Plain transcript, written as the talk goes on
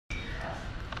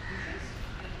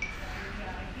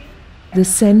The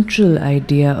central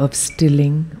idea of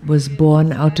stilling was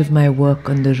born out of my work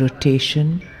on the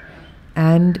rotation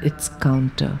and its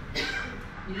counter.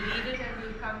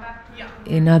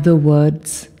 In other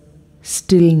words,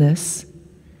 stillness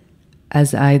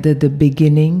as either the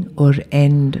beginning or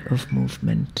end of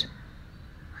movement,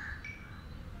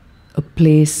 a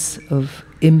place of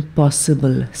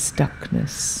impossible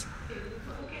stuckness.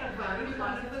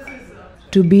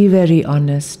 To be very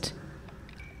honest,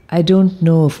 I don't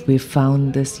know if we've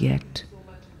found this yet,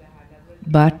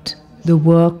 but the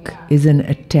work is an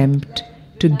attempt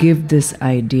to give this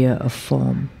idea a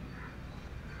form,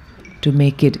 to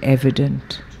make it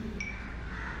evident.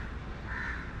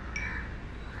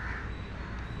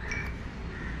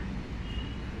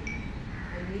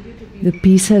 The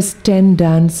piece has 10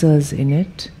 dancers in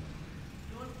it.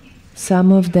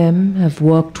 Some of them have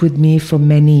worked with me for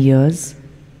many years.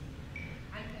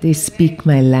 They speak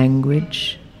my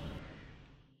language.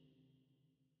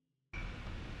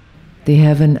 They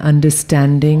have an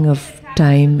understanding of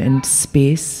time and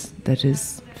space that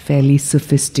is fairly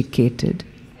sophisticated.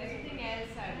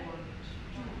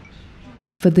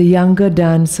 For the younger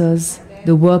dancers,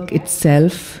 the work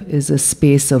itself is a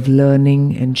space of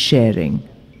learning and sharing.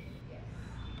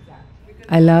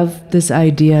 I love this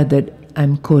idea that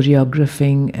I'm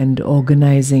choreographing and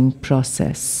organizing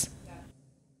process,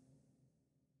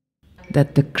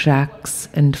 that the cracks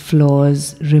and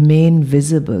flaws remain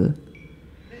visible,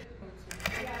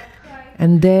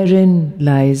 and therein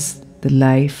lies the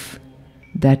life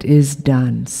that is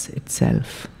dance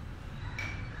itself.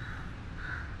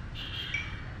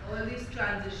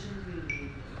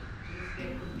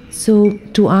 So,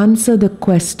 to answer the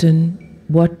question,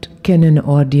 what can an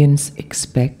audience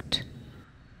expect?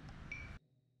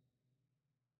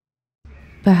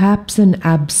 Perhaps an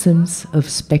absence of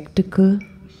spectacle,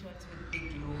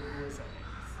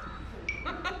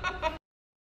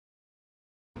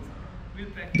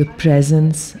 the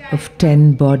presence of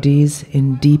 10 bodies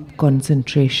in deep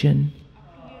concentration,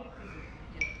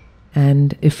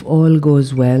 and if all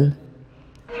goes well,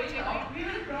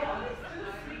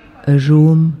 a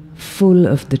room full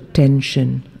of the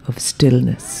tension of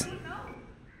stillness.